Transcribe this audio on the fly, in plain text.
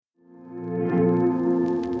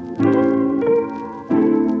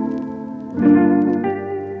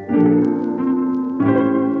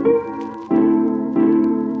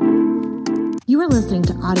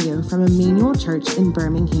Church in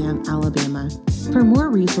Birmingham, Alabama. For more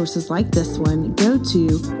resources like this one, go to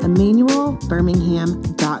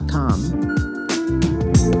emmanuelbirmingham.com.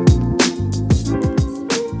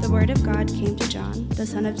 The word of God came to John, the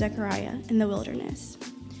son of Zechariah, in the wilderness.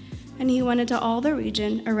 And he went into all the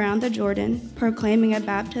region around the Jordan, proclaiming a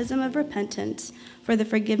baptism of repentance for the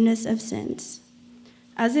forgiveness of sins,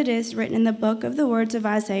 as it is written in the book of the words of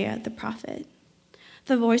Isaiah the prophet.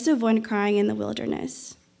 The voice of one crying in the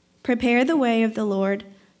wilderness, "Prepare the way of the Lord,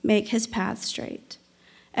 make his path straight.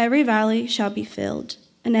 Every valley shall be filled,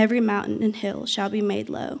 and every mountain and hill shall be made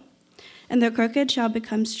low. And the crooked shall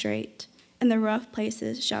become straight, and the rough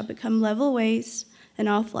places shall become level ways, and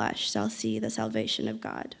all flesh shall see the salvation of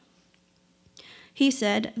God." He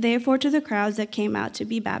said, therefore, to the crowds that came out to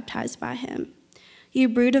be baptized by him, "You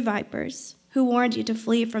brood of vipers, who warned you to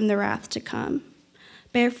flee from the wrath to come?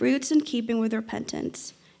 Bear fruits in keeping with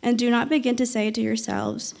repentance, and do not begin to say to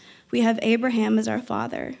yourselves, 'We have Abraham as our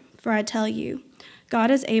father.' For I tell you,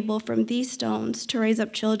 God is able from these stones to raise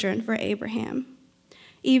up children for Abraham.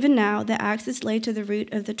 Even now the axe is laid to the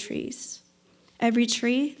root of the trees. Every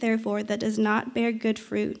tree, therefore, that does not bear good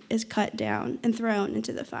fruit is cut down and thrown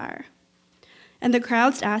into the fire." And the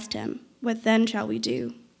crowds asked him, "What then shall we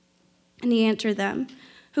do?" And he answered them,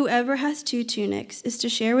 "Whoever has 2 tunics is to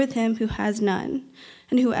share with him who has none,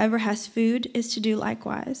 and whoever has food is to do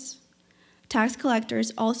likewise." Tax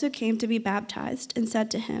collectors also came to be baptized and said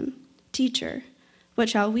to him, "Teacher, what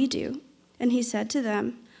shall we do?" And he said to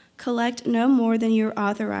them, "Collect no more than you are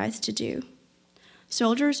authorized to do."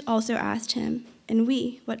 Soldiers also asked him, "And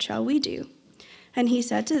we, what shall we do?" And he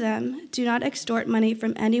said to them, "Do not extort money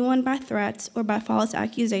from anyone by threats or by false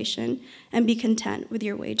accusation, and be content with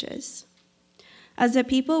your wages." As the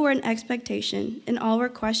people were in expectation, and all were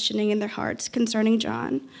questioning in their hearts concerning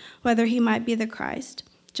John, whether he might be the Christ,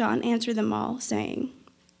 John answered them all, saying,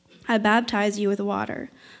 "I baptize you with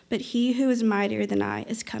water, but he who is mightier than I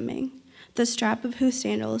is coming, the strap of whose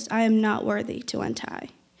sandals I am not worthy to untie.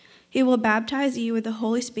 He will baptize you with the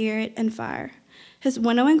Holy Spirit and fire. His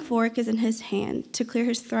winnowing fork is in his hand to clear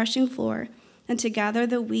his threshing floor and to gather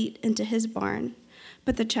the wheat into his barn,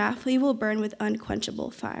 but the chaff he will burn with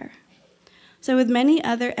unquenchable fire." So with many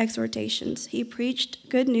other exhortations, he preached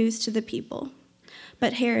good news to the people.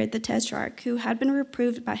 But Herod the Tetrarch, who had been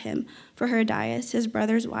reproved by him for Herodias, his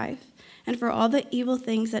brother's wife, and for all the evil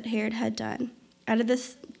things that Herod had done, added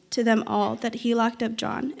this to them all, that he locked up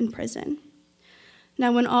John in prison.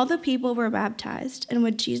 Now when all the people were baptized, and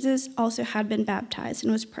when Jesus also had been baptized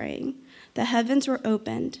and was praying, the heavens were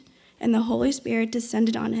opened, and the Holy Spirit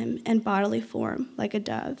descended on him in bodily form like a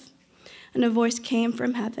dove. And a voice came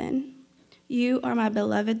from heaven, "You are my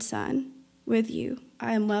beloved Son. With you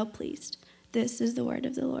I am well pleased." This is the word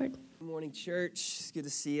of the Lord. Good morning, church. It's good to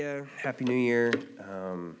see you. Happy New Year.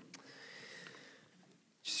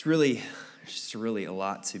 Just really a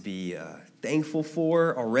lot to be thankful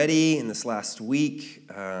for already in this last week.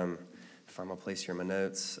 Find my place here in my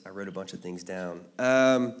notes. I wrote a bunch of things down.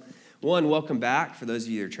 One, welcome back. For those of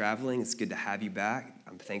you that are traveling, it's good to have you back.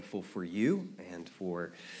 I'm thankful for you and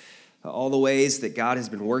for all the ways that God has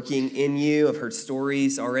been working in you. I've heard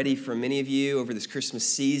stories already from many of you over this Christmas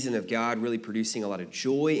season of God really producing a lot of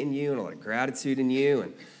joy in you and a lot of gratitude in you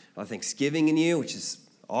and a lot of thanksgiving in you, which is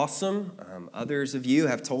awesome. Others of you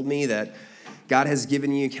have told me that God has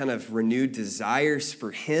given you kind of renewed desires for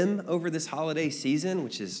Him over this holiday season,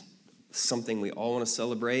 which is something we all want to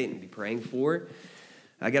celebrate and be praying for.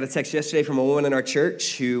 I got a text yesterday from a woman in our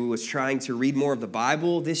church who was trying to read more of the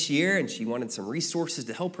Bible this year, and she wanted some resources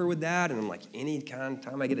to help her with that. And I'm like, any kind of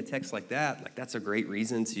time I get a text like that, that's a great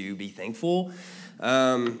reason to be thankful.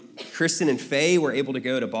 Kristen and Faye were able to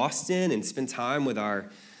go to Boston and spend time with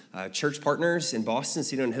our church partners in Boston,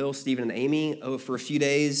 Cedar and Hill, Stephen and Amy, for a few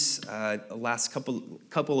days the last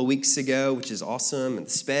couple of weeks ago, which is awesome. And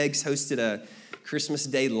the Spegs hosted a Christmas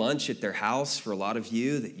Day lunch at their house for a lot of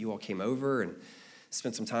you that you all came over and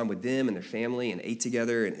spent some time with them and their family and ate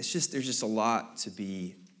together. And there's just a lot to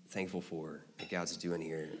be thankful for that God's doing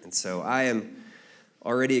here. And so I am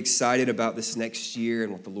already excited about this next year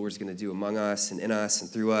and what the Lord's going to do among us and in us and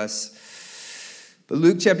through us. But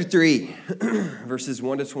Luke chapter 3, verses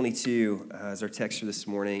 1 to 22 is our text for this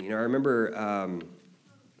morning. I remember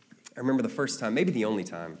the first time, maybe the only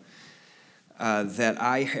time, that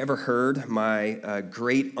I ever heard my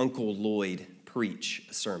great uncle Lloyd preach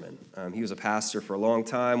a sermon. He was a pastor for a long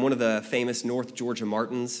time. One of the famous North Georgia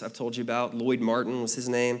Martins I've told you about, Lloyd Martin was his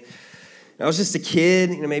name. And I was just a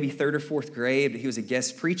kid, maybe 3rd or 4th grade, but he was a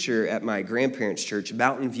guest preacher at my grandparents' church,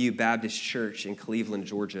 Mountain View Baptist Church in Cleveland,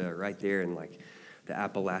 Georgia, right there in the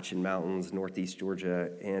Appalachian Mountains, northeast Georgia.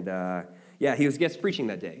 And he was guest preaching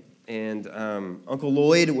that day. And Uncle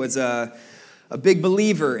Lloyd was a big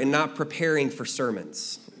believer in not preparing for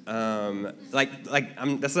sermons. That's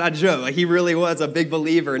not a joke. Like, he really was a big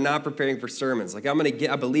believer in not preparing for sermons. Like,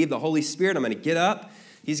 I believe the Holy Spirit. I'm going to get up.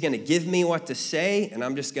 He's going to give me what to say, and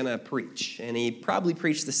I'm just going to preach. And he probably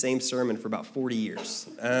preached the same sermon for about 40 years.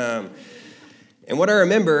 And what I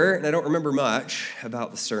remember, and I don't remember much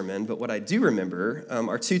about the sermon, but what I do remember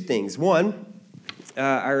are two things. One,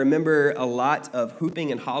 I remember a lot of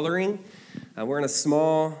hooping and hollering. We're in a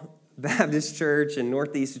small Baptist church in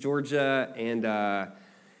Northeast Georgia, and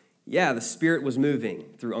the Spirit was moving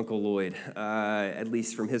through Uncle Lloyd, at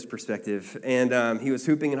least from his perspective. And he was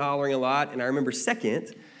hooping and hollering a lot. And I remember,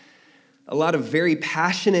 second, a lot of very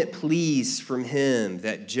passionate pleas from him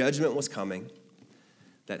that judgment was coming,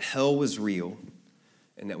 that hell was real,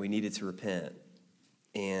 and that we needed to repent.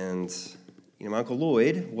 And, my Uncle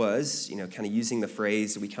Lloyd was, kind of using the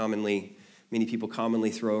phrase that many people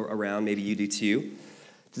commonly throw around, maybe you do too,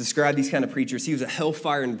 to describe these kind of preachers. He was a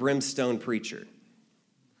hellfire and brimstone preacher.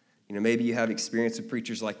 Maybe you have experience with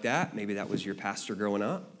preachers like that. Maybe that was your pastor growing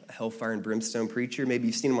up, a hellfire and brimstone preacher. Maybe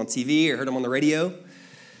you've seen him on TV or heard him on the radio.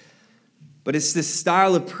 But it's this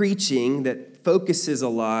style of preaching that focuses a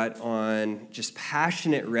lot on just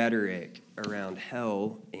passionate rhetoric around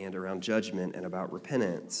hell and around judgment and about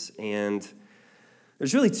repentance. And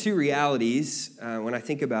there's really two realities when I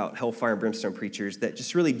think about hellfire and brimstone preachers that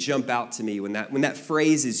just really jump out to me when that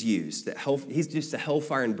phrase is used, that he's just a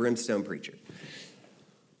hellfire and brimstone preacher.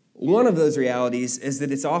 One of those realities is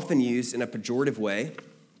that it's often used in a pejorative way,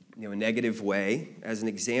 a negative way, as an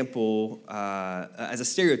example, as a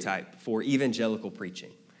stereotype for evangelical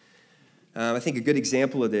preaching. I think a good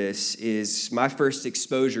example of this is my first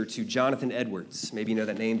exposure to Jonathan Edwards. Maybe you know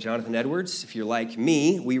that name, Jonathan Edwards. If you're like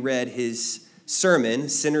me, we read his sermon,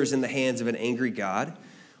 Sinners in the Hands of an Angry God,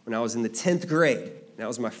 when I was in the 10th grade. That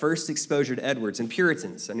was my first exposure to Edwards and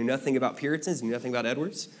Puritans. I knew nothing about Puritans, knew nothing about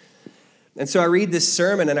Edwards. And so I read this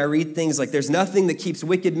sermon and I read things like, there's nothing that keeps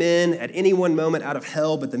wicked men at any one moment out of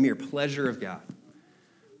hell but the mere pleasure of God.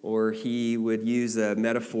 Or he would use a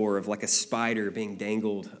metaphor of like a spider being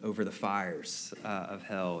dangled over the fires of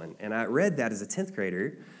hell. And I read that as a 10th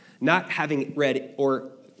grader, not having read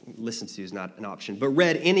or listened to is not an option, but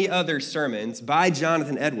read any other sermons by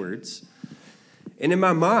Jonathan Edwards. And in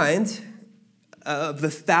my mind, of the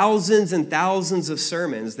thousands and thousands of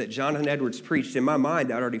sermons that Jonathan Edwards preached, in my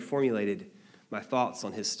mind, I'd already formulated my thoughts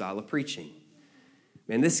on his style of preaching.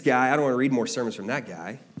 Man, this guy, I don't want to read more sermons from that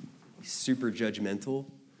guy. He's super judgmental.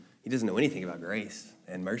 He doesn't know anything about grace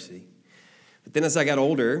and mercy. But then as I got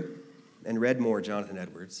older and read more Jonathan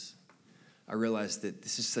Edwards, I realized that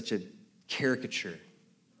this is such a caricature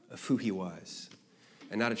of who he was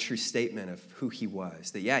and not a true statement of who he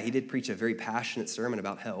was. That, he did preach a very passionate sermon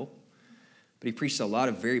about hell, but he preached a lot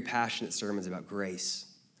of very passionate sermons about grace,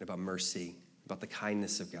 about mercy, about the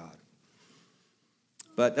kindness of God.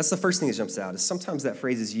 But that's the first thing that jumps out, is sometimes that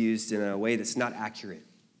phrase is used in a way that's not accurate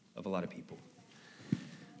of a lot of people.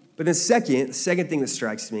 But then the second thing that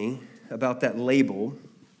strikes me about that label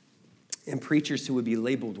and preachers who would be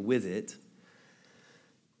labeled with it,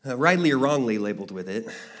 rightly or wrongly labeled with it,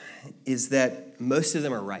 is that most of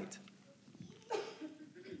them are right.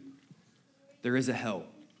 There is a hell.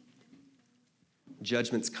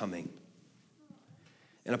 Judgment's coming.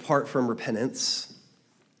 And apart from repentance,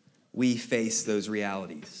 we face those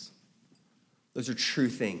realities. Those are true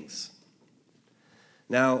things.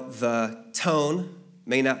 Now, the tone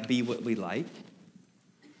may not be what we like.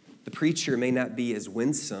 The preacher may not be as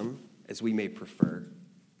winsome as we may prefer.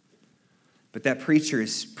 But that preacher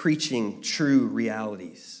is preaching true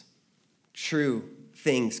realities, true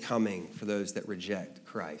things coming for those that reject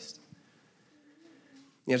Christ.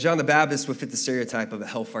 John the Baptist would fit the stereotype of a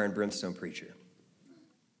hellfire and brimstone preacher.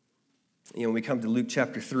 When we come to Luke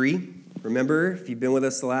chapter 3, remember, if you've been with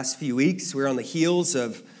us the last few weeks, we're on the heels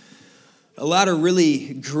of a lot of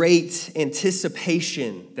really great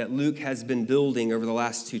anticipation that Luke has been building over the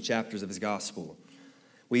last 2 chapters of his gospel.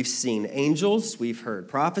 We've seen angels, we've heard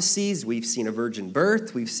prophecies, we've seen a virgin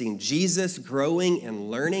birth, we've seen Jesus growing and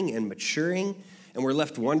learning and maturing, and we're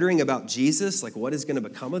left wondering about Jesus, like what is going to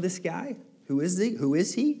become of this guy? Who is he? Who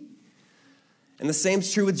is he? And the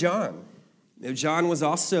same's true with John. John was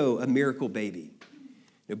also a miracle baby,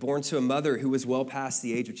 born to a mother who was well past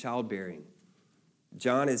the age of childbearing.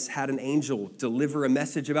 John has had an angel deliver a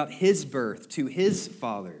message about his birth to his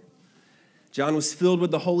father. John was filled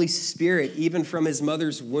with the Holy Spirit even from his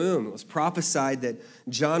mother's womb. It was prophesied that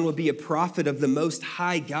John would be a prophet of the Most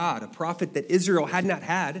High God, a prophet that Israel had not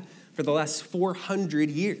had for the last 400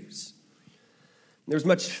 years. There was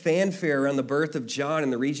much fanfare around the birth of John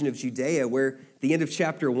in the region of Judea, where At the end of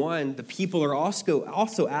chapter 1, the people are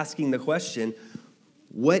also asking the question,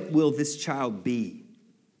 what will this child be?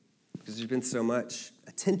 Because there's been so much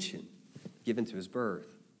attention given to his birth.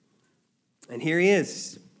 And here he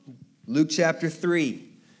is, Luke chapter 3,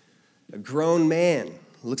 a grown man,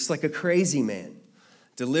 looks like a crazy man,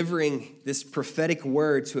 delivering this prophetic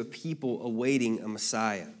word to a people awaiting a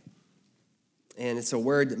Messiah. And it's a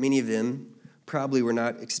word that many of them probably were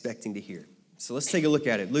not expecting to hear. So let's take a look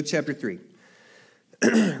at it. Luke chapter 3.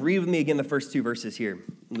 Read with me again the first two verses here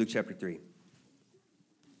in Luke chapter 3.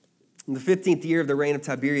 In the 15th year of the reign of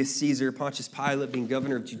Tiberius Caesar, Pontius Pilate being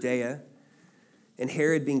governor of Judea, and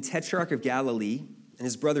Herod being tetrarch of Galilee, and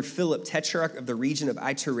his brother Philip, tetrarch of the region of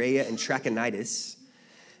Iturea and Trachonitis,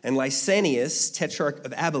 and Lysanias, tetrarch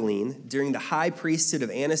of Abilene, during the high priesthood of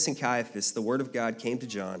Annas and Caiaphas, the word of God came to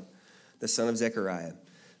John, the son of Zechariah,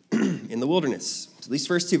 in the wilderness. So these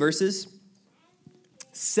first two verses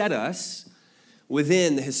set us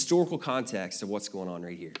within the historical context of what's going on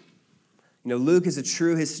right here. You know, Luke is a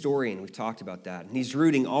true historian. We've talked about that. And he's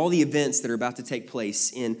rooting all the events that are about to take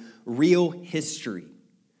place in real history.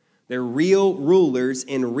 They're real rulers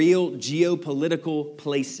in real geopolitical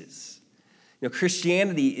places. You know,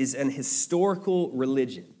 Christianity is an historical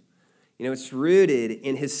religion. You know, it's rooted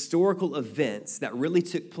in historical events that really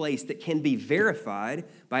took place that can be verified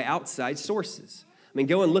by outside sources. I mean,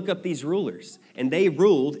 go and look up these rulers, and they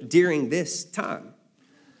ruled during this time.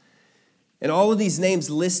 And all of these names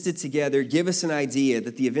listed together give us an idea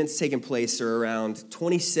that the events taking place are around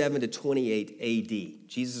 27 to 28 AD.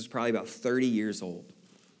 Jesus is probably about 30 years old.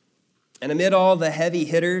 And amid all the heavy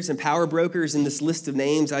hitters and power brokers in this list of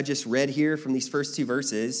names I just read here from these first two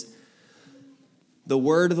verses, the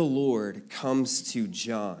word of the Lord comes to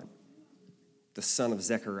John, the son of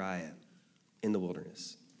Zechariah, in the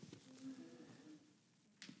wilderness.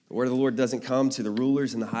 The word of the Lord doesn't come to the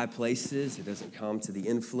rulers in the high places. It doesn't come to the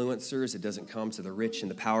influencers. It doesn't come to the rich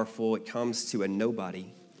and the powerful. It comes to a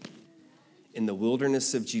nobody in the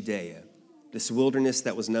wilderness of Judea. This wilderness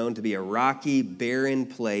that was known to be a rocky, barren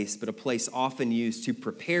place, but a place often used to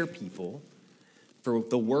prepare people for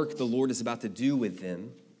the work the Lord is about to do with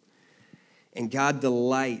them. And God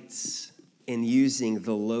delights in using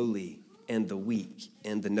the lowly and the weak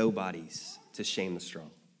and the nobodies to shame the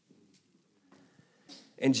strong.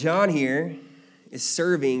 And John here is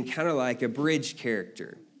serving kind of like a bridge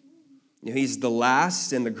character. You know, he's the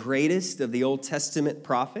last and the greatest of the Old Testament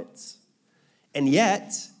prophets. And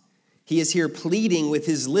yet, he is here pleading with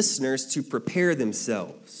his listeners to prepare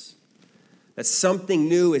themselves. That something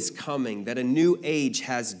new is coming, that a new age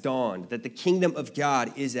has dawned, that the kingdom of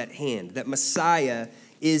God is at hand, that Messiah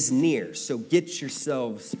is near. So get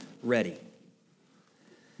yourselves ready.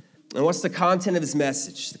 And what's the content of his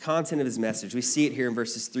message? The content of his message, we see it here in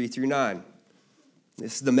verses 3 through 9.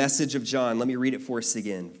 This is the message of John. Let me read it for us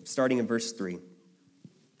again, starting in verse 3.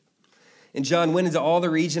 And John went into all the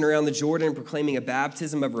region around the Jordan, proclaiming a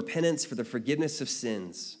baptism of repentance for the forgiveness of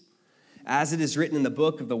sins. As it is written in the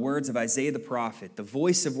book of the words of Isaiah the prophet, the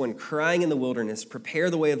voice of one crying in the wilderness, prepare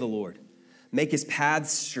the way of the Lord, make his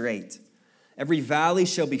paths straight. Every valley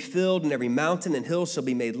shall be filled, and every mountain and hill shall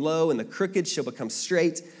be made low, and the crooked shall become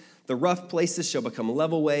straight. The rough places shall become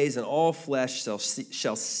level ways, and all flesh shall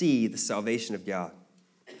see the salvation of God.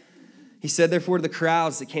 He said, therefore, to the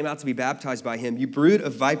crowds that came out to be baptized by him, you brood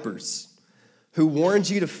of vipers, who warned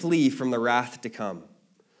you to flee from the wrath to come.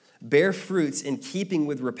 Bear fruits in keeping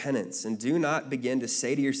with repentance, and do not begin to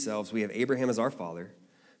say to yourselves, we have Abraham as our father.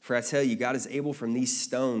 For I tell you, God is able from these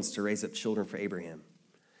stones to raise up children for Abraham.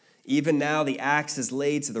 Even now the axe is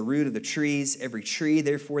laid to the root of the trees. Every tree,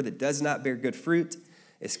 therefore, that does not bear good fruit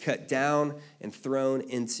is cut down and thrown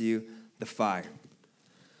into the fire.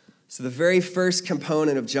 So the very first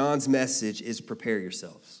component of John's message is prepare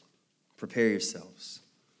yourselves. Prepare yourselves.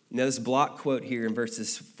 Now this block quote here in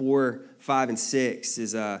verses 4, 5, and 6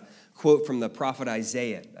 is a quote from the prophet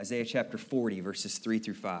Isaiah, Isaiah chapter 40, verses 3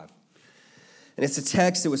 through 5. And it's a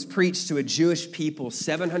text that was preached to a Jewish people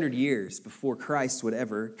 700 years before Christ would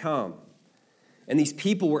ever come. And these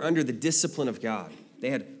people were under the discipline of God.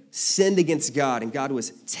 They had sinned against God, and God was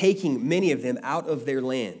taking many of them out of their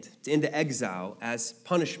land into exile as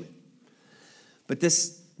punishment. But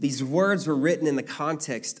these words were written in the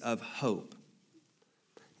context of hope.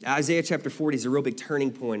 Isaiah chapter 40 is a real big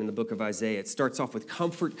turning point in the book of Isaiah. It starts off with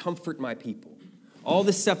comfort, comfort my people. All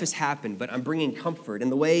this stuff has happened, but I'm bringing comfort.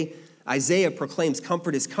 And the way Isaiah proclaims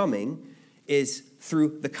comfort is coming is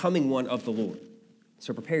through the coming one of the Lord.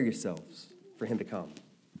 So prepare yourselves for him to come.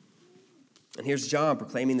 And here's John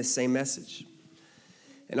proclaiming the same message.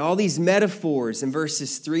 And all these metaphors in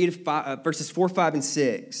verses 4, 5, and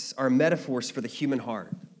 6 are metaphors for the human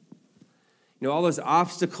heart. All those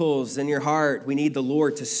obstacles in your heart, we need the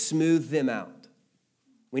Lord to smooth them out.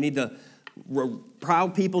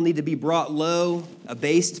 Proud people need to be brought low.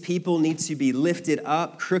 Abased people need to be lifted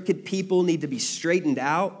up. Crooked people need to be straightened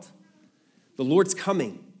out. The Lord's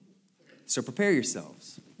coming, so prepare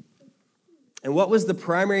yourselves. And what was the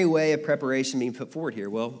primary way of preparation being put forward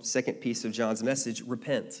here? Well, second piece of John's message,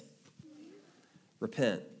 repent.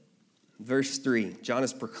 Repent. Verse 3, John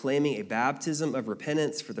is proclaiming a baptism of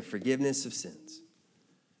repentance for the forgiveness of sins.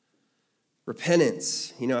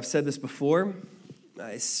 Repentance, I've said this before,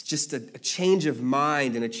 it's just a change of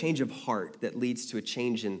mind and a change of heart that leads to a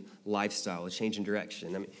change in lifestyle, a change in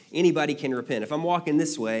direction. Anybody can repent. If I'm walking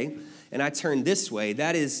this way and I turn this way,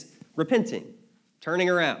 that is repenting, turning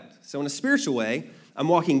around. So in a spiritual way, I'm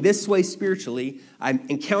walking this way spiritually. I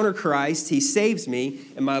encounter Christ. He saves me,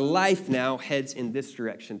 and my life now heads in this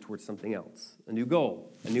direction towards something else, a new goal,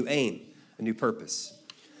 a new aim, a new purpose.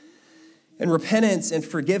 And repentance and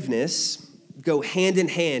forgiveness go hand in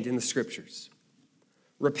hand in the Scriptures.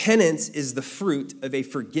 Repentance is the fruit of a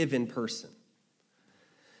forgiven person.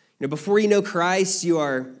 Before you know Christ, you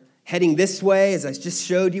are heading this way, as I just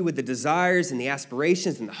showed you, with the desires and the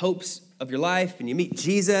aspirations and the hopes of your life, and you meet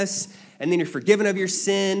Jesus, and then you're forgiven of your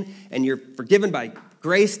sin, and you're forgiven by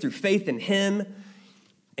grace through faith in Him,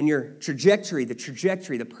 and your trajectory,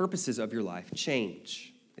 the purposes of your life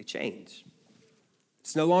change. They change.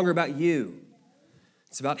 It's no longer about you.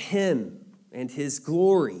 It's about Him and His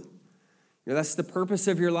glory. That's the purpose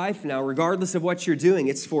of your life now, regardless of what you're doing.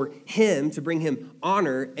 It's for Him, to bring Him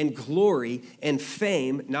honor and glory and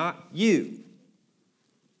fame, not you.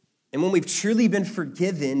 And when we've truly been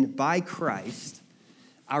forgiven by Christ,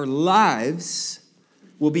 our lives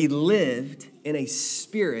will be lived in a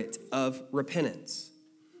spirit of repentance.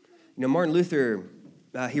 Martin Luther,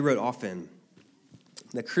 he wrote often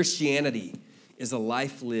that Christianity is a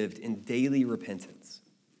life lived in daily repentance.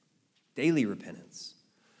 Daily repentance.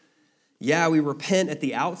 Yeah, we repent at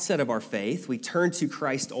the outset of our faith. We turn to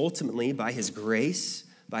Christ ultimately by His grace,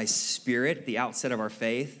 by His Spirit at the outset of our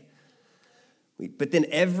faith. But then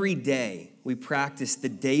every day we practice the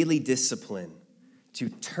daily discipline to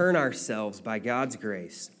turn ourselves by God's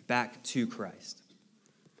grace back to Christ.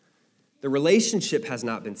 The relationship has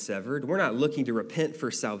not been severed. We're not looking to repent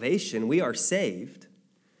for salvation. We are saved.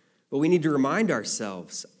 But we need to remind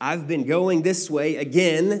ourselves, I've been going this way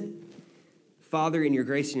again. Father, in your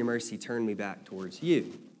grace and your mercy, turn me back towards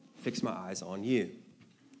you. Fix my eyes on you.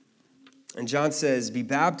 And John says, be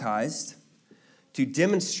baptized to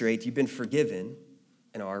demonstrate you've been forgiven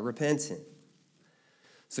and are repentant.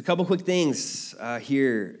 So a couple quick things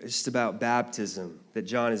here just about baptism that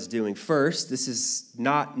John is doing. First, this is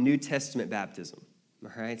not New Testament baptism.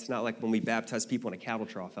 All right? It's not like when we baptize people in a cattle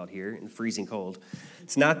trough out here in the freezing cold.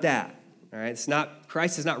 It's not that. All right? It's not,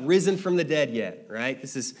 Christ has not risen from the dead yet, right?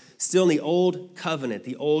 This is still in the old covenant,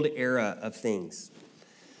 the old era of things.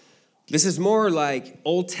 This is more like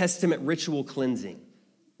Old Testament ritual cleansing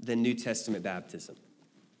than New Testament baptism.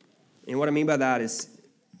 And what I mean by that is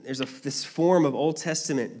this form of Old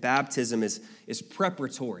Testament baptism is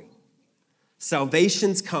preparatory.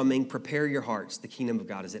 Salvation's coming, prepare your hearts, the kingdom of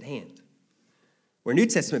God is at hand. Where New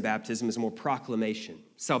Testament baptism is more proclamation.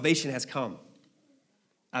 Salvation has come.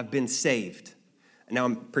 I've been saved. And now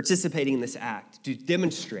I'm participating in this act to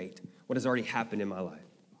demonstrate what has already happened in my life.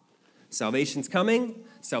 Salvation's coming,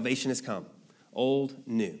 salvation has come. Old,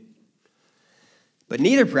 new. But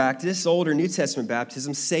neither practice, Old or New Testament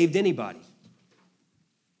baptism, saved anybody.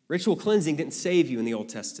 Ritual cleansing didn't save you in the Old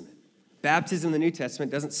Testament. Baptism in the New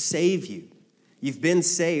Testament doesn't save you. You've been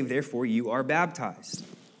saved, therefore you are baptized.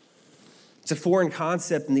 It's a foreign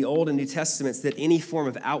concept in the Old and New Testaments that any form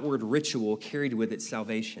of outward ritual carried with it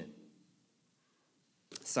salvation.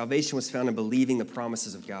 Salvation was found in believing the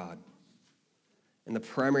promises of God. And the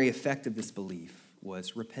primary effect of this belief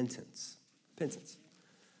was repentance. Repentance.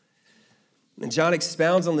 And John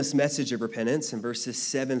expounds on this message of repentance in verses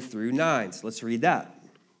 7 through 9. So let's read that.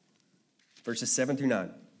 Verses 7 through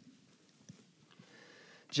 9.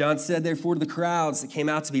 John said, therefore, to the crowds that came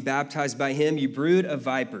out to be baptized by him, you brood of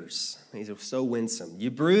vipers. These are so winsome. You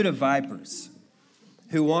brood of vipers,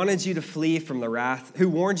 who warned you to flee from the wrath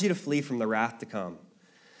to come.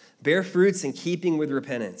 Bear fruits in keeping with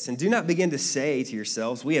repentance, and do not begin to say to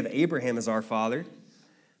yourselves, we have Abraham as our father.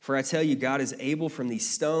 For I tell you, God is able from these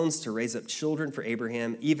stones to raise up children for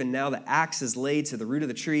Abraham. Even now the axe is laid to the root of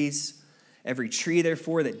the trees. Every tree,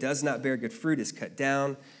 therefore, that does not bear good fruit is cut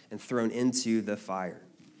down and thrown into the fire.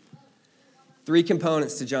 3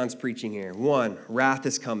 components to John's preaching here. 1, wrath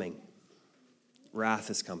is coming.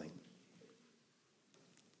 Wrath is coming.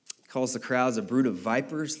 He calls the crowds a brood of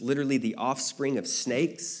vipers, literally the offspring of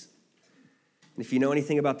snakes. And if you know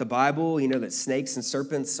anything about the Bible, you know that snakes and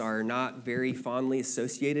serpents are not very fondly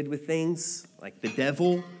associated with things like the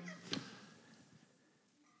devil.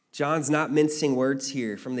 John's not mincing words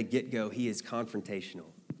here from the get-go. He is confrontational.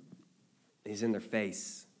 He's in their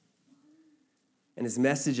face. And his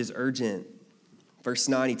message is urgent. Verse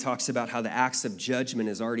 9, he talks about how the axe of judgment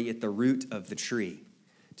is already at the root of the tree,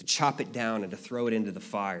 to chop it down and to throw it into the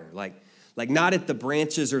fire, like not at the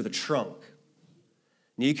branches or the trunk.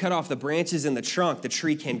 When you cut off the branches and the trunk, the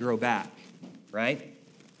tree can grow back, right?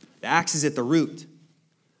 The axe is at the root,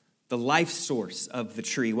 the life source of the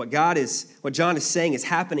tree. What John is saying is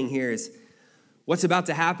happening here is what's about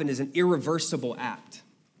to happen is an irreversible act.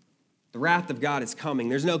 The wrath of God is coming.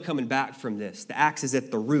 There's no coming back from this. The axe is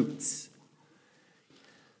at the roots.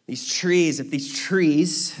 If these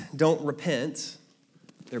trees don't repent,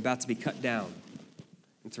 they're about to be cut down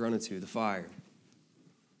and thrown into the fire.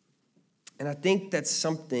 And I think that's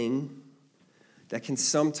something that can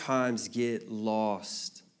sometimes get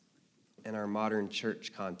lost in our modern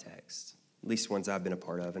church context, at least ones I've been a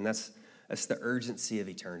part of, and that's the urgency of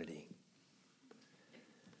eternity.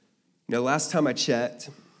 You know, last time I checked,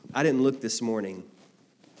 I didn't look this morning,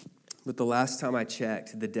 but the last time I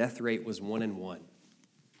checked, the death rate was 1 in 1.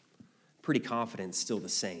 Pretty confident it's still the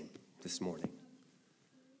same this morning.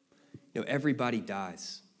 You know, everybody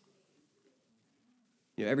dies.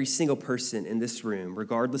 You know, every single person in this room,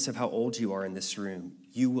 regardless of how old you are in this room,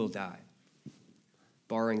 you will die,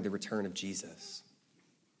 barring the return of Jesus.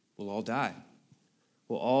 We'll all die.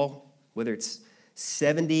 We'll all, whether it's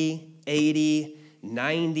 70, 80,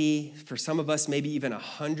 90, for some of us, maybe even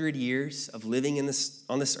 100 years of living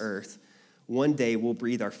on this earth, one day we'll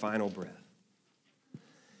breathe our final breath.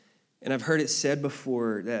 And I've heard it said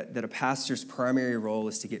before that a pastor's primary role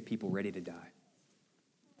is to get people ready to die.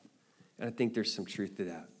 And I think there's some truth to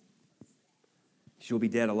that. You'll be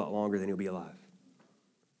dead a lot longer than you'll be alive.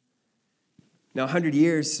 Now, 100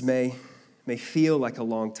 years may feel like a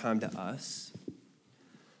long time to us,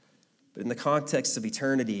 but in the context of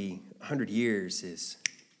eternity, 100 years is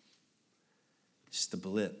just a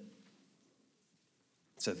blip.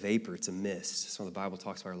 It's a vapor, it's a mist. So the Bible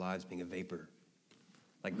talks about our lives being a vapor,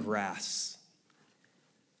 like grass.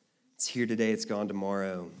 It's here today, it's gone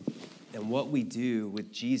tomorrow. And what we do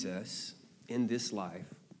with Jesus in this life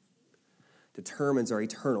determines our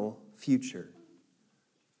eternal future.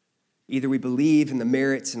 Either we believe in the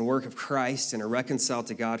merits and work of Christ and are reconciled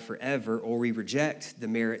to God forever, or we reject the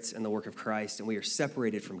merits and the work of Christ and we are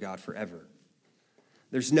separated from God forever.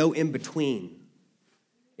 There's no in between.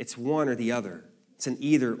 It's one or the other. It's an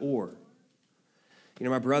either or. You know,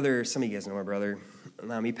 my brother, some of you guys know my brother,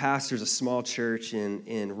 he pastors a small church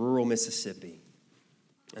in rural Mississippi.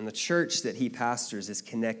 And the church that he pastors is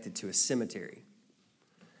connected to a cemetery.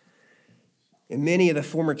 And many of the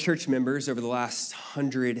former church members over the last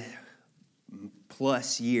 100+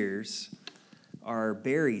 years are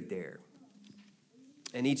buried there.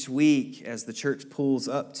 And each week, as the church pulls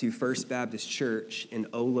up to First Baptist Church in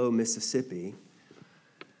Olo, Mississippi,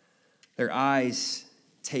 their eyes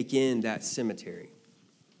take in that cemetery.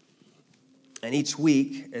 And each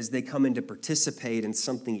week, as they come in to participate in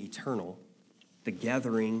something eternal, the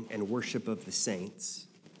gathering and worship of the saints,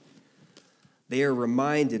 they are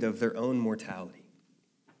reminded of their own mortality.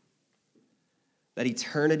 That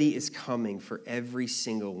eternity is coming for every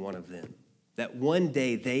single one of them. That one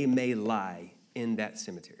day they may lie in that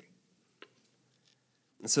cemetery.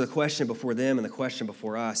 And so the question before them and the question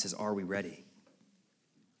before us is, are we ready?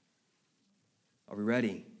 Are we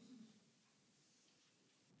ready?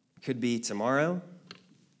 Could be tomorrow,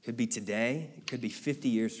 could be today, it could be 50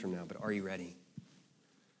 years from now, but are you ready?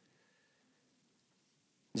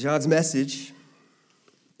 John's message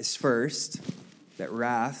is first, that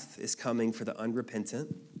wrath is coming for the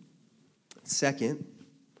unrepentant. Second,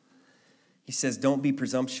 he says, don't be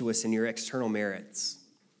presumptuous in your external merits.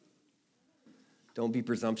 Don't be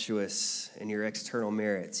presumptuous in your external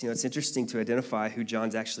merits. You know, it's interesting to identify who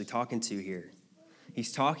John's actually talking to here.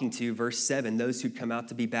 He's talking to, verse 7, those who'd come out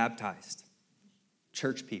to be baptized.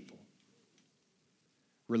 Church people.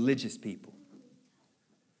 Religious people.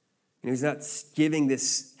 And he's not giving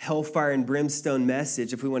this hellfire and brimstone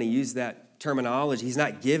message, if we want to use that terminology. He's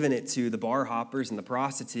not giving it to the bar hoppers and the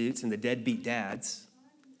prostitutes and the deadbeat dads.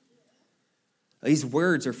 These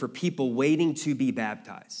words are for people waiting to be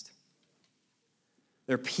baptized.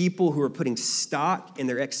 They're people who are putting stock in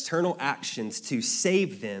their external actions to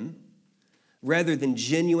save them rather than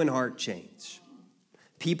genuine heart change.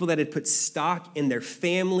 People that had put stock in their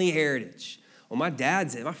family heritage. Well, my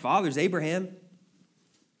father's Abraham.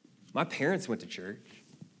 My parents went to church.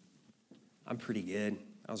 I'm pretty good.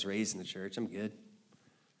 I was raised in the church. I'm good.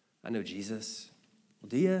 I know Jesus. Well,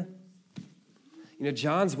 do you?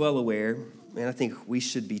 John's well aware, and I think we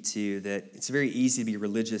should be too, that it's very easy to be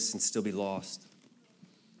religious and still be lost.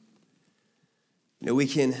 We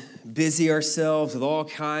can busy ourselves with all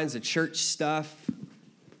kinds of church stuff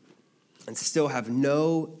and still have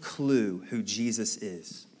no clue who Jesus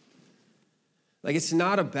is. Like, it's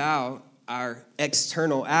not about our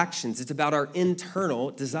external actions. It's about our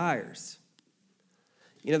internal desires.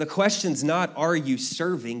 The question's not, are you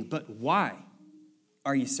serving, but why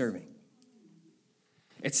are you serving?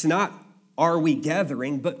 It's not, are we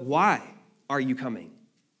gathering, but why are you coming?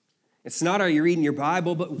 It's not, are you reading your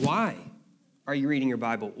Bible, but why are you reading your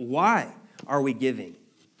Bible? Why are we giving?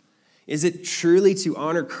 Is it truly to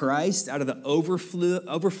honor Christ out of the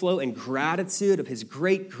overflow and gratitude of his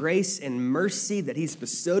great grace and mercy that he's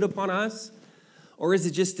bestowed upon us? Or is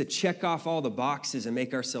it just to check off all the boxes and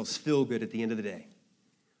make ourselves feel good at the end of the day?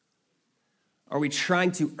 Are we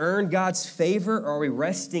trying to earn God's favor, or are we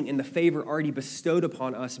resting in the favor already bestowed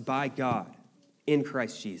upon us by God in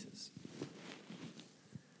Christ Jesus?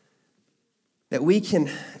 That we can,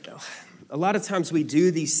 a lot of times we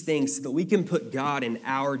do these things so that we can put God in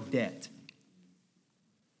our debt.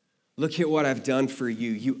 Look at what I've done for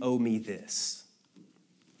you. You owe me this.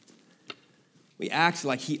 We act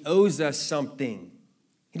like he owes us something.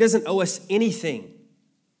 He doesn't owe us anything.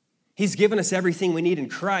 He's given us everything we need in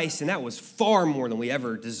Christ, and that was far more than we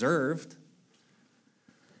ever deserved.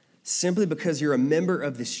 Simply because you're a member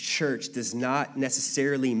of this church does not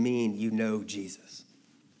necessarily mean you know Jesus.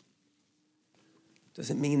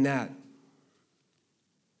 Doesn't mean that.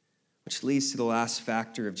 Which leads to the last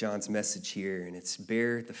factor of John's message here, and it's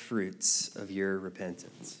bear the fruits of your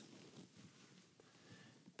repentance.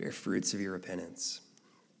 Bear fruits of your repentance.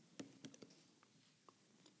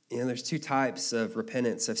 There's two types of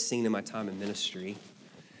repentance I've seen in my time in ministry.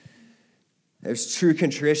 There's true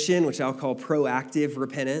contrition, which I'll call proactive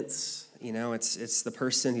repentance. It's the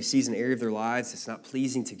person who sees an area of their lives that's not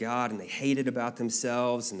pleasing to God, and they hate it about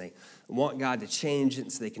themselves, and they want God to change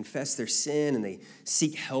it, so they confess their sin, and they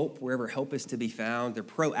seek help wherever help is to be found. They're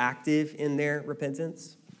proactive in their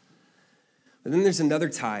repentance. But then there's another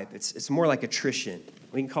type. It's more like attrition.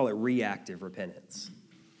 We can call it reactive repentance.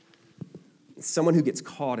 It's someone who gets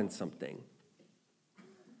caught in something.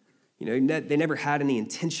 They never had any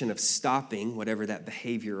intention of stopping whatever that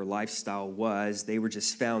behavior or lifestyle was. They were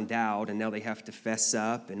just found out, and now they have to fess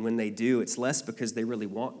up. And when they do, it's less because they really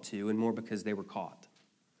want to and more because they were caught.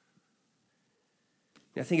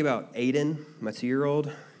 I think about Aiden, my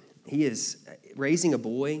 2-year-old. Raising a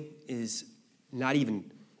boy is not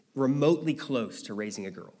even remotely close to raising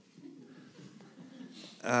a girl.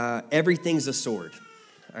 Everything's a sword.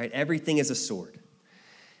 All right, everything is a sword.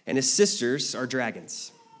 And his sisters are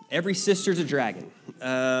dragons. Every sister's a dragon.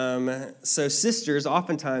 So sisters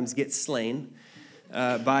oftentimes get slain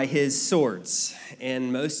by his swords.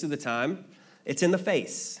 And most of the time, it's in the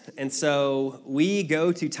face. And so we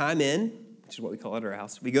go to time in, which is what we call it at our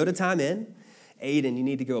house. We go to time in. Aiden, you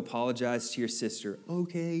need to go apologize to your sister.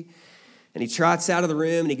 Okay. And he trots out of the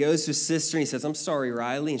room, and he goes to his sister, and he says, I'm sorry,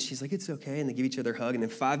 Riley. And she's like, it's okay. And they give each other a hug. And then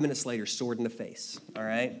 5 minutes later, sword in the face. All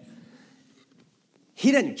right?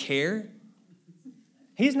 He doesn't care.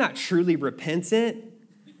 He's not truly repentant.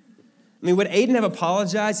 I mean, would Aiden have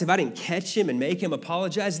apologized if I didn't catch him and make him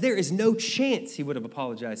apologize? There is no chance he would have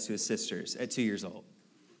apologized to his sisters at 2 years old.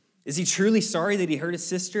 Is he truly sorry that he hurt his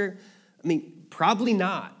sister? I mean, probably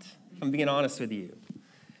not, if I'm being honest with you.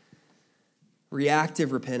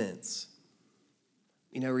 Reactive repentance.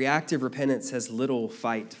 Reactive repentance has little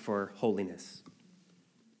fight for holiness.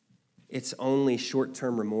 It's only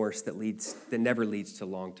short-term remorse that never leads to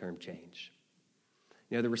long-term change.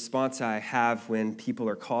 The response I have when people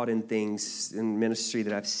are caught in things in ministry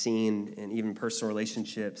that I've seen and even personal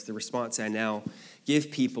relationships, the response I now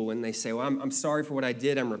give people when they say, well, I'm sorry for what I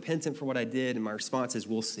did, I'm repentant for what I did, and my response is,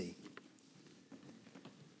 we'll see.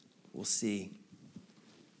 We'll see.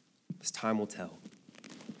 As time will tell.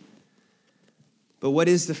 But what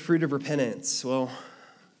is the fruit of repentance? Well,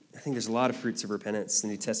 I think there's a lot of fruits of repentance the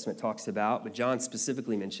New Testament talks about, but John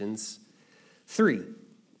specifically mentions 3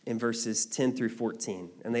 in verses 10 through 14,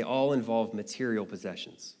 and they all involve material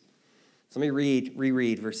possessions. So let me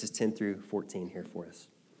reread verses 10 through 14 here for us.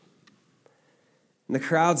 And the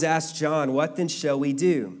crowds asked John, what then shall we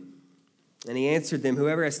do? And he answered them,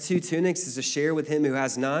 whoever has 2 tunics is to share with him who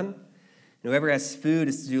has none, and whoever has food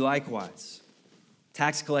is to do likewise.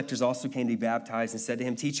 Tax collectors also came to be baptized and said to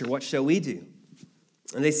him, Teacher, what shall we do?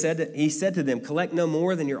 And he said to them, collect no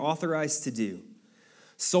more than you're authorized to do.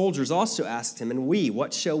 Soldiers also asked him, and we,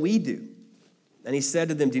 what shall we do? And he said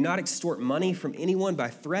to them, do not extort money from anyone by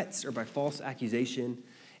threats or by false accusation,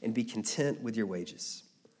 and be content with your wages.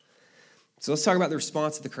 So let's talk about the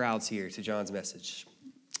response of the crowds here to John's message.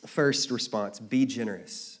 First response, be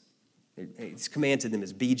generous. His command to them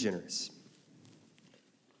is be generous.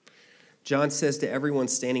 John says to everyone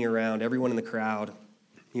standing around, everyone in the crowd,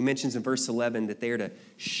 he mentions in verse 11 that they are to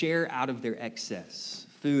share out of their excess,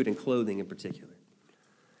 food and clothing in particular.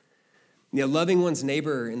 Loving one's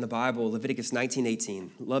neighbor in the Bible, Leviticus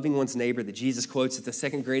 19:18, loving one's neighbor that Jesus quotes as the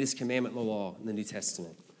second greatest commandment in the law in the New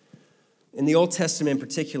Testament. In the Old Testament in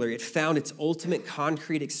particular, it found its ultimate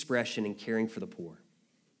concrete expression in caring for the poor.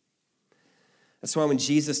 That's why when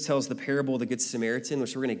Jesus tells the parable of the Good Samaritan,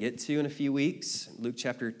 which we're going to get to in a few weeks, Luke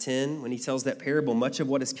chapter 10, when he tells that parable, much of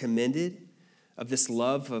what is commended of this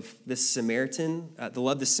love of this Samaritan, the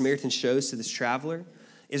love the Samaritan shows to this traveler,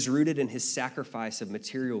 is rooted in his sacrifice of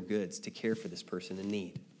material goods to care for this person in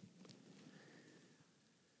need.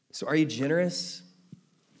 So are you generous?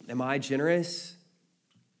 Am I generous?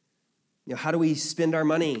 How do we spend our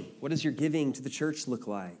money? What does your giving to the church look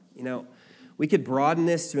like? We could broaden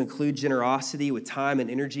this to include generosity with time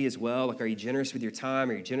and energy as well. Like, are you generous with your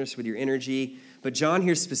time? Are you generous with your energy? But John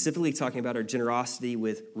here is specifically talking about our generosity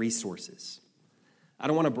with resources. I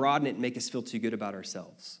don't want to broaden it and make us feel too good about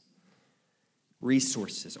ourselves.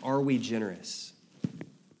 Resources. Are we generous?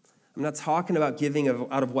 I'm not talking about giving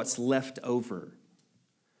out of what's left over.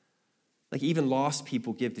 Like, even lost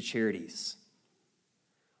people give to charities.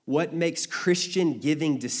 What makes Christian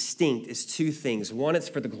giving distinct is two things. One, it's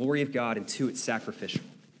for the glory of God, and two, it's sacrificial.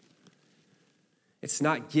 It's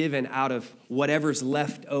not given out of whatever's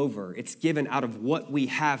left over. It's given out of what we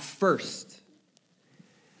have first.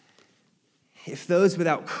 If those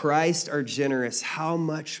without Christ are generous, how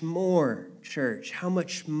much more, church, how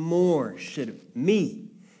much more should me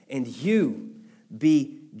and you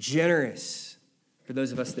be generous for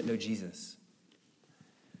those of us that know Jesus?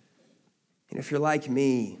 And if you're like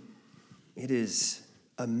me, it is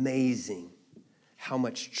amazing how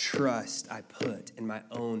much trust I put in my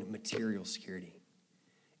own material security.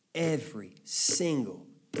 Every single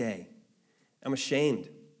day. I'm ashamed,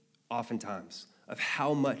 oftentimes, of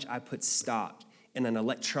how much I put stock in an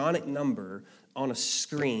electronic number on a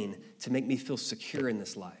screen to make me feel secure in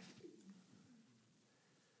this life.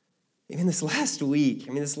 Even this last week,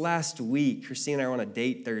 Christine and I were on a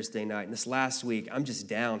date Thursday night, and this last week, I'm just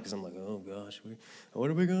down because I'm like, oh gosh, what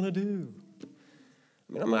are we going to do?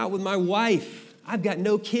 I'm out with my wife. I've got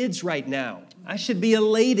no kids right now. I should be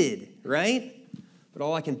elated, right? But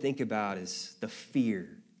all I can think about is the fear.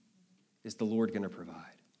 Is the Lord going to provide?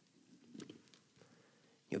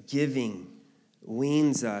 Giving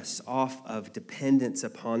weans us off of dependence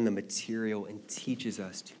upon the material and teaches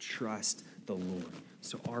us to trust the Lord.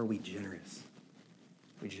 So are we generous?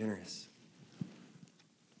 Are we generous?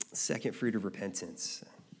 Second fruit of repentance.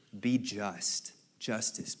 Be just.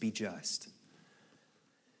 Justice, be just.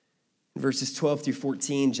 In verses 12 through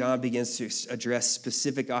 14, John begins to address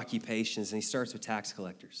specific occupations, and he starts with tax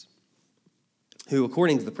collectors, who,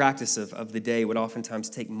 according to the practice of the day, would oftentimes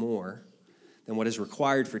take more than what is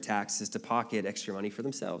required for taxes to pocket extra money for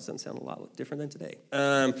themselves. Doesn't sound a lot different than today.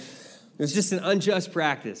 It was just an unjust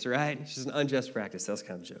practice, right? It's just an unjust practice. That was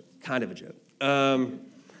kind of a joke.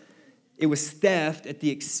 It was theft at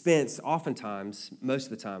the expense, oftentimes, most of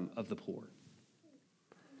the time, of the poor.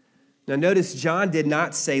 Now notice, John did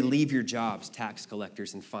not say, leave your jobs, tax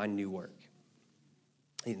collectors, and find new work.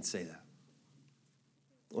 He didn't say that.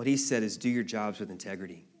 What he said is, do your jobs with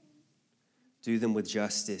integrity. Do them with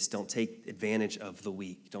justice. Don't take advantage of the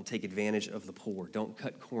weak. Don't take advantage of the poor. Don't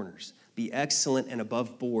cut corners. Be excellent and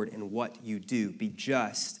above board in what you do. Be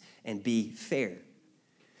just and be fair.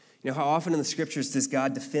 How often in the scriptures does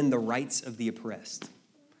God defend the rights of the oppressed?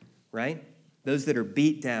 Right? Those that are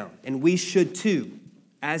beat down. And we should too,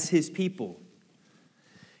 as his people.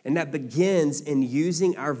 And that begins in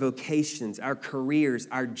using our vocations, our careers,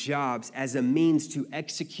 our jobs as a means to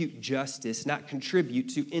execute justice, not contribute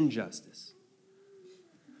to injustice.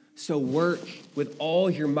 So work with all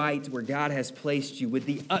your might where God has placed you with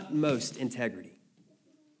the utmost integrity.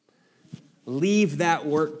 Leave that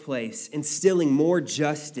workplace instilling more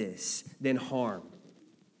justice than harm.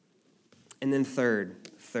 And then third,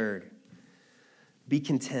 be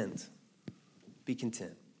content. Be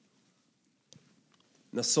content.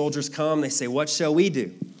 And the soldiers come, they say, what shall we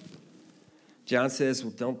do? John says,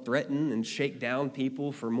 well, don't threaten and shake down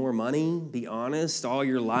people for more money. Be honest. All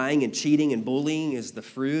your lying and cheating and bullying is the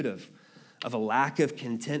fruit of a lack of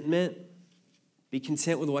contentment. Be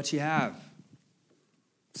content with what you have.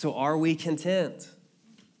 So are we content,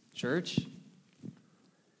 church?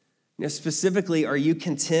 Specifically, are you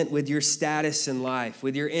content with your status in life,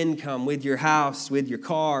 with your income, with your house, with your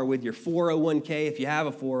car, with your 401k, if you have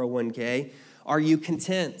a 401k? Are you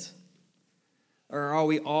content? Or are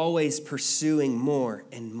we always pursuing more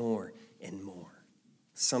and more and more,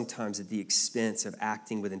 sometimes at the expense of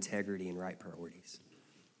acting with integrity and right priorities?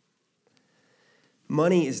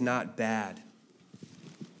 Money is not bad.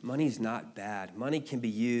 Money is not bad. Money can be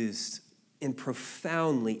used in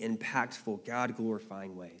profoundly impactful,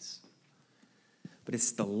 God-glorifying ways. But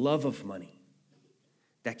it's the love of money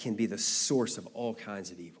that can be the source of all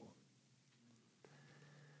kinds of evil.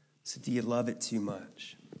 So do you love it too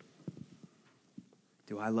much?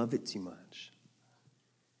 Do I love it too much?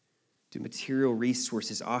 Do material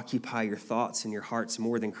resources occupy your thoughts and your hearts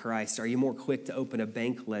more than Christ? Are you more quick to open a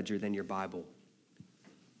bank ledger than your Bible?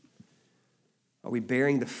 Are we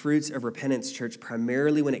bearing the fruits of repentance, church,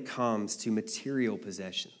 primarily when it comes to material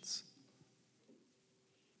possessions?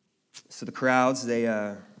 So the crowds, they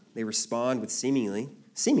respond with seemingly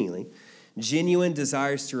genuine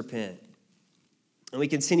desires to repent. And we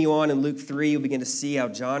continue on in Luke 3, you'll begin to see how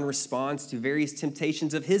John responds to various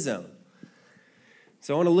temptations of his own.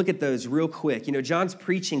 So I want to look at those real quick. John's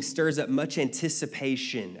preaching stirs up much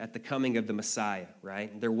anticipation at the coming of the Messiah,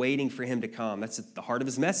 right? They're waiting for him to come. That's at the heart of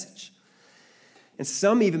his message. And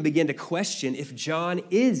some even begin to question if John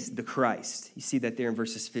is the Christ. You see that there in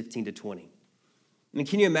verses 15 to 20. I mean,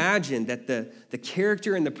 can you imagine that the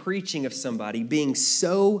character and the preaching of somebody being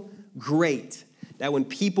so great that when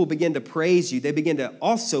people begin to praise you, they begin to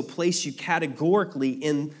also place you categorically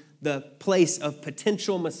in the place of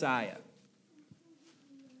potential Messiah?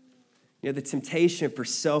 The temptation for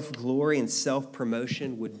self-glory and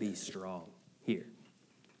self-promotion would be strong here,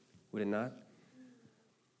 would it not?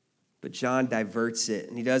 But John diverts it,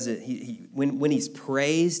 and he does it. When he's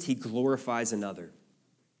praised, he glorifies another.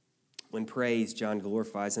 When praised, John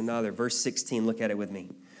glorifies another. Verse 16, look at it with me.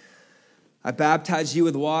 I baptize you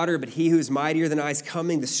with water, but he who is mightier than I is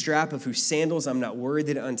coming, the strap of whose sandals I'm not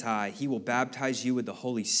worthy to untie. He will baptize you with the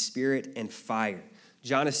Holy Spirit and fire.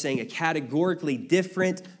 John is saying a categorically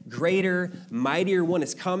different, greater, mightier one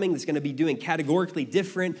is coming that's going to be doing categorically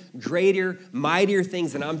different, greater, mightier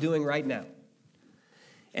things than I'm doing right now.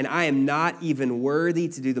 And I am not even worthy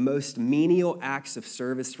to do the most menial acts of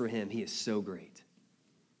service for him. He is so great.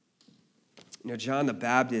 John the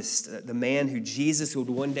Baptist, the man who Jesus would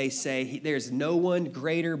one day say, there's no one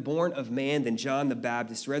greater born of man than John the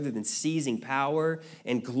Baptist. Rather than seizing power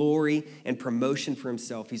and glory and promotion for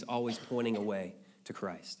himself, he's always pointing away to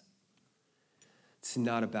Christ. It's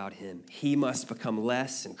not about him. He must become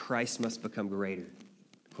less and Christ must become greater.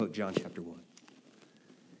 Quote John chapter 1.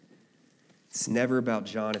 It's never about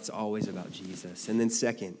John, it's always about Jesus. And then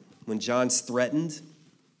second, when John's threatened,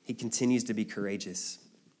 he continues to be courageous.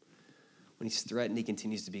 When he's threatened, he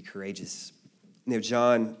continues to be courageous.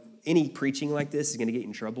 John, any preaching like this is going to get you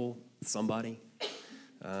in trouble with somebody,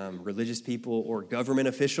 religious people or government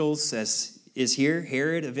officials, as is here.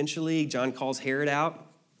 Herod, eventually, John calls Herod out.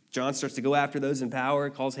 John starts to go after those in power,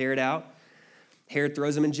 calls Herod out. Herod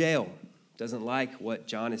throws him in jail, doesn't like what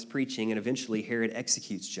John is preaching, and eventually Herod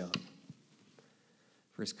executes John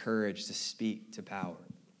for his courage to speak to power.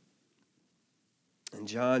 And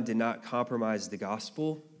John did not compromise the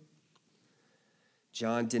gospel.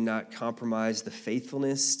 John did not compromise the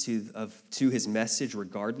faithfulness to his message,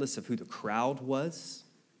 regardless of who the crowd was.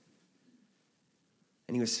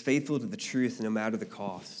 And he was faithful to the truth no matter the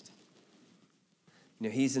cost.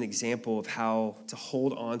 He's an example of how to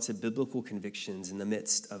hold on to biblical convictions in the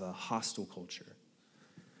midst of a hostile culture.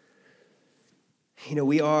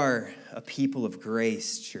 We are a people of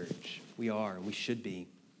grace, church. We are, and we should be.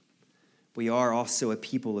 We are also a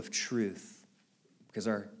people of truth because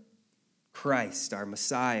our Christ, our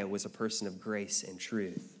Messiah, was a person of grace and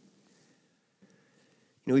truth.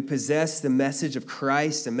 We possess the message of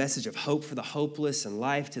Christ, a message of hope for the hopeless and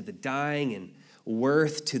life to the dying and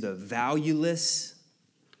worth to the valueless.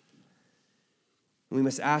 We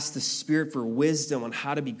must ask the Spirit for wisdom on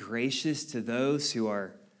how to be gracious to those who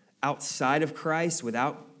are outside of Christ,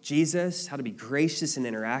 without Jesus, how to be gracious in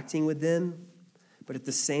interacting with them. But at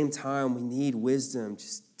the same time, we need wisdom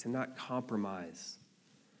just to not compromise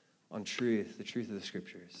on truth, the truth of the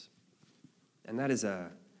Scriptures. And that's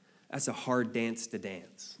a hard dance to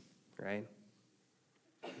dance, right?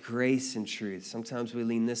 Grace and truth. Sometimes we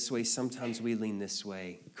lean this way, sometimes we lean this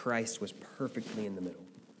way. Christ was perfectly in the middle.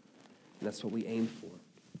 And that's what we aim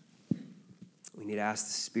for. We need to ask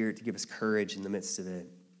the Spirit to give us courage in the midst of it.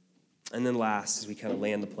 And then last, as we kind of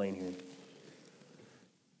land the plane here,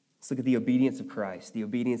 let's look at the obedience of Christ, the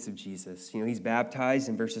obedience of Jesus. He's baptized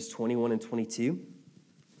in verses 21 and 22.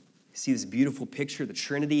 He See this beautiful picture of the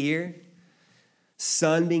Trinity here?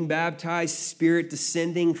 Son being baptized, Spirit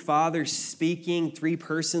descending, Father speaking, 3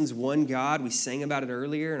 persons, 1 God. We sang about it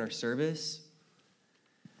earlier in our service.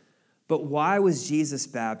 But why was Jesus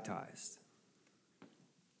baptized?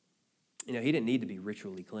 You know, he didn't need to be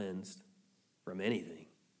ritually cleansed from anything.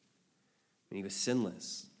 He was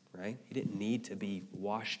sinless, right? He didn't need to be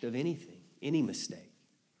washed of anything, any mistake.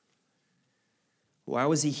 Why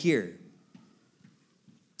was he here?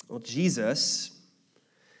 Well, Jesus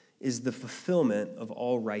is the fulfillment of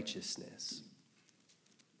all righteousness.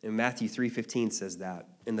 And Matthew 3:15 says that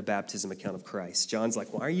in the baptism account of Christ. John's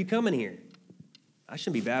like, why are you coming here? I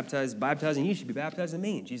shouldn't be baptizing you. You should be baptizing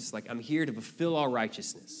me. And Jesus is like, I'm here to fulfill all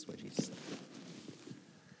righteousness. That's what Jesus said.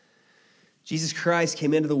 Jesus Christ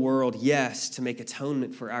came into the world, yes, to make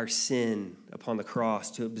atonement for our sin upon the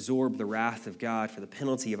cross, to absorb the wrath of God for the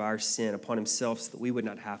penalty of our sin upon himself so that we would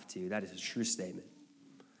not have to. That is a true statement.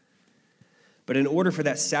 But in order for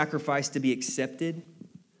that sacrifice to be accepted,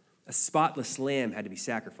 a spotless lamb had to be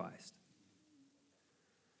sacrificed.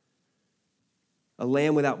 A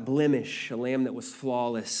lamb without blemish, a lamb that was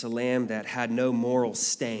flawless, a lamb that had no moral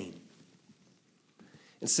stain.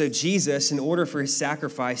 And so Jesus, in order for his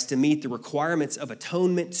sacrifice to meet the requirements of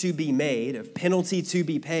atonement to be made, of penalty to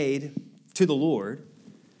be paid to the Lord,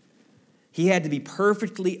 he had to be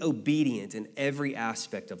perfectly obedient in every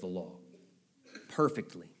aspect of the law.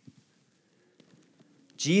 Perfectly.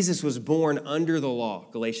 Jesus was born under the law.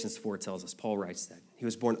 Galatians 4 tells us, Paul writes that. He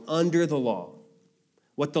was born under the law.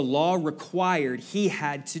 What the law required, he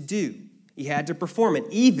had to do. He had to perform it,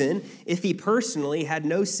 even if he personally had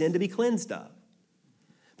no sin to be cleansed of.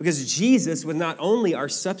 Because Jesus was not only our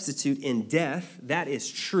substitute in death, that is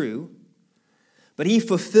true, but he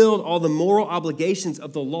fulfilled all the moral obligations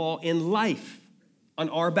of the law in life on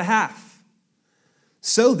our behalf,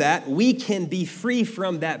 so that we can be free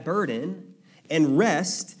from that burden and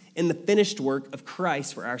rest in the finished work of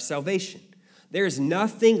Christ for our salvation. There is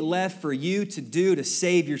nothing left for you to do to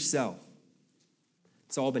save yourself.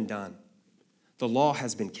 It's all been done. The law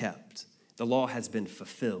has been kept. The law has been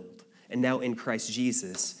fulfilled. And now in Christ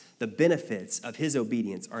Jesus, the benefits of his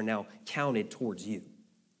obedience are now counted towards you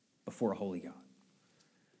before a holy God.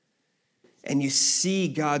 And you see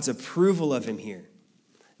God's approval of him here.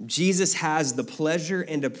 Jesus has the pleasure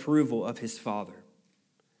and approval of his Father.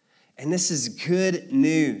 And this is good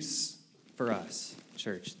news for us,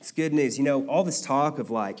 church. It's good news. You know, all this talk of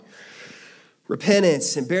like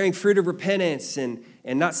repentance and bearing fruit of repentance and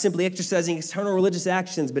not simply exercising external religious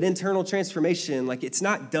actions, but internal transformation, like it's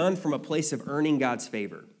not done from a place of earning God's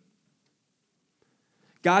favor.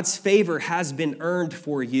 God's favor has been earned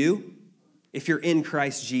for you if you're in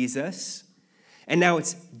Christ Jesus. And now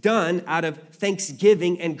it's done out of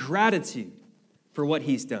thanksgiving and gratitude for what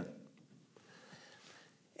he's done.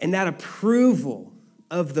 And that approval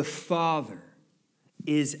of the Father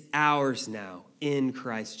is ours now in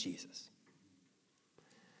Christ Jesus.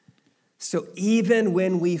 So even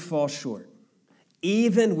when we fall short,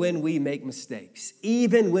 even when we make mistakes,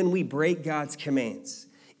 even when we break God's commands,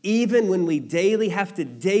 even when we have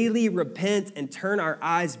to repent and turn our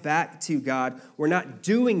eyes back to God, we're not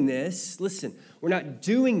doing this, listen, we're not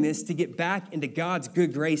doing this to get back into God's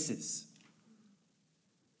good graces.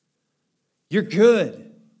 You're good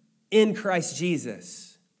in Christ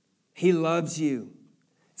Jesus. He loves you.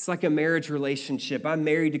 It's like a marriage relationship. I'm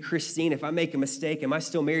married to Christine. If I make a mistake, am I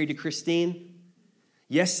still married to Christine?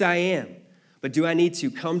 Yes, I am. But do I need to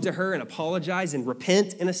come to her and apologize and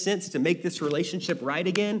repent, in a sense, to make this relationship right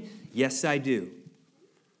again? Yes, I do.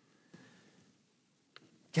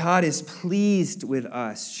 God is pleased with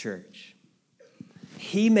us, church.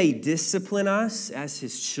 He may discipline us as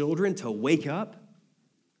his children to wake up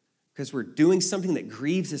because we're doing something that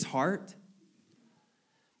grieves his heart,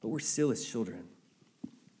 but we're still his children,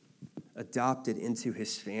 adopted into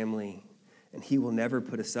his family, and he will never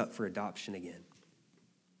put us up for adoption again.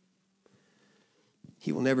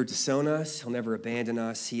 He will never disown us. He'll never abandon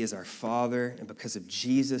us. He is our Father, and because of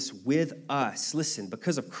Jesus with us, listen,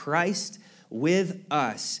 because of Christ with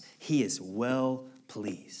us, he is well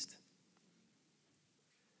pleased.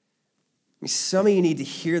 I mean, some of you need to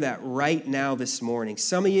hear that right now this morning.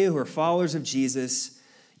 Some of you who are followers of Jesus,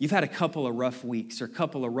 you've had a couple of rough weeks or a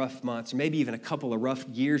couple of rough months or maybe even a couple of rough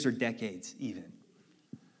years or decades even.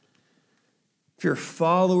 If you're a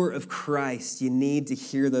follower of Christ, you need to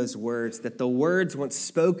hear those words, that the words once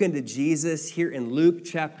spoken to Jesus here in Luke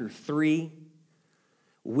chapter 3,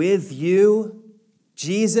 with you,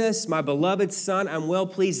 Jesus, my beloved Son, I'm well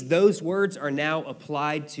pleased. Those words are now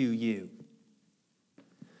applied to you.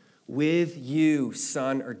 With you,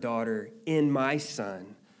 son or daughter, in my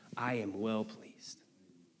Son, I am well pleased.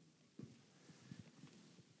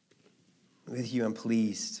 With you I'm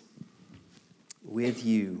pleased. With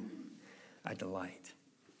you I delight.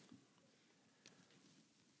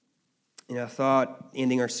 I thought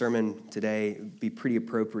ending our sermon today would be pretty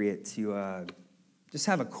appropriate to just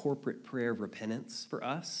have a corporate prayer of repentance for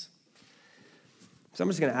us. So I'm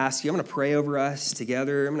just going to ask you, I'm going to pray over us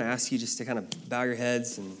together. I'm going to ask you just to kind of bow your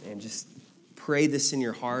heads and just pray this in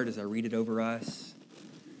your heart as I read it over us.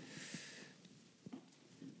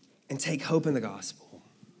 And take hope in the gospel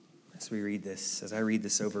as we read this, as I read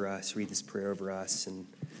this over us, read this prayer over us. And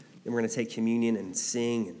then we're going to take communion and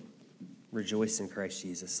sing and rejoice in Christ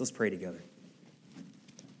Jesus. Let's pray together.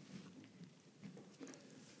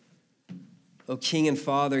 O King and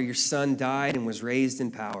Father, your Son died and was raised in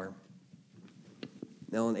power.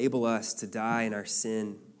 Now enable us to die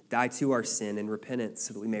to our sin in repentance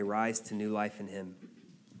so that we may rise to new life in him.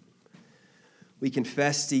 We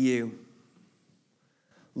confess to you,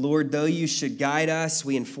 Lord, though you should guide us,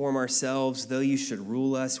 we inform ourselves. Though you should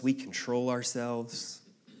rule us, we control ourselves.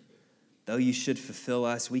 Though you should fulfill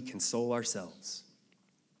us, we console ourselves.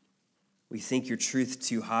 We think your truth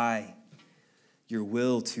too high, your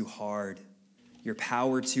will too hard, your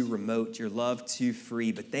power too remote, your love too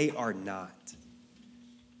free, but they are not.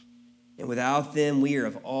 And without them, we are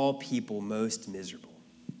of all people most miserable.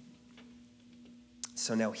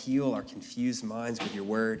 So now heal our confused minds with your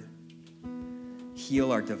word.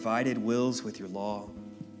 Heal our divided wills with your law.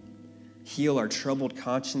 Heal our troubled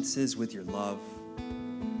consciences with your love.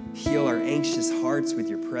 Heal our anxious hearts with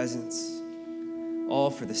your presence.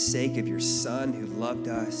 All for the sake of your Son who loved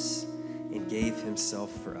us and gave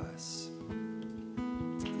himself for us.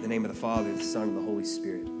 In the name of the Father, the Son, and the Holy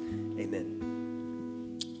Spirit, amen.